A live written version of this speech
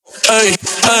ey,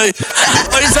 ey.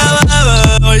 Hoy se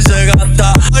bebe, hoy se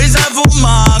gasta, hoy se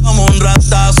fuma como un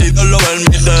rata, si Dios lo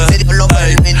permite. Si Dios lo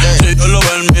permite. Si Dios lo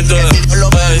permite. Si Dios lo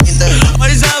permite.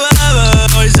 Hoy se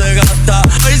bebe, hoy se gasta,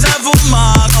 hoy se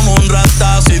fuma como un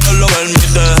rata, si Dios lo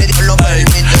permite. Si Dios lo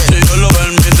permite. Si Dios lo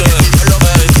permite. Si Dios lo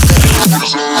permite.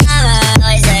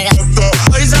 Hoy se gasta,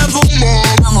 Hoy se fuma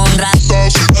como un rata,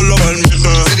 si Dios lo permite.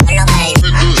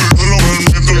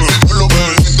 Dios lo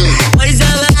permite. Hoy se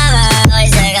bebe, Hoy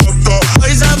se gasta,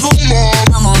 hoy se fuma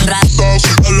como un rata, si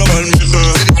Dios lo permite. Dios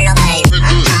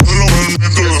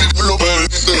lo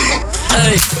permite.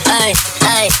 Ey, Ey,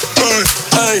 ey, ey,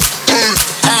 ey,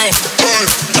 ey, ey.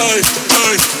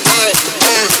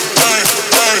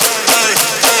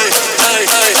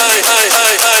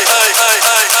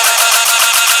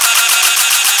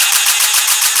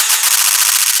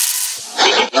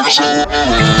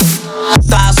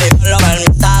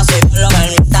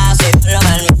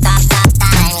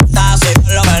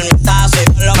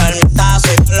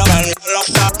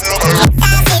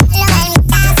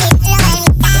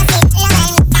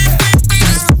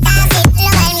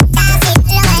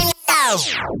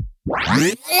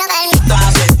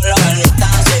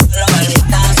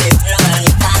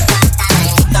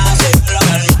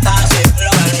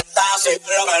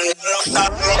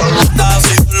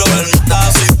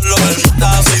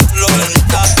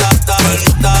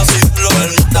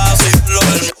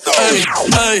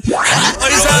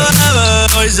 Hoy se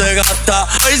bebe, hoy se gasta,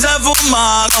 hoy se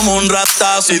fuma como un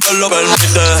rata, si Dios lo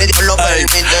permite. Si Dios lo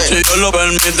permite. Si Dios lo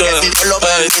permite. Si Dios lo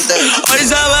permite. Hoy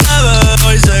se bebe,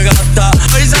 hoy se gasta,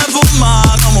 hoy se fuma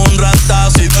como un rata,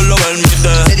 si Dios lo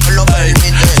permite. Si Dios lo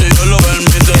permite. Si Dios lo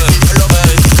permite. Si Dios lo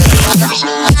permite.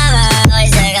 hoy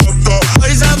se gasta,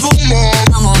 Hoy se fuma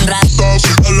como un rata, si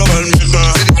Dios lo permite. Dios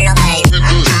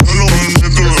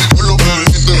lo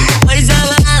permite. Hoy se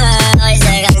bebe, Hoy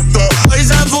se gasta, hoy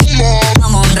se fuma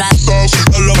como un rata, si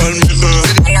Dios lo permite.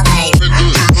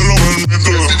 Dios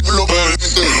lo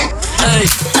permite. Ey,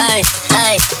 Ey,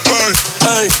 ey, ey,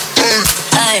 ey,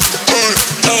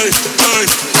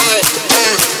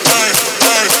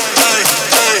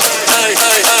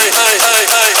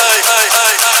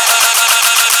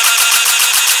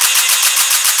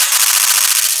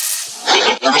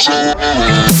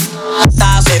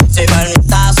 si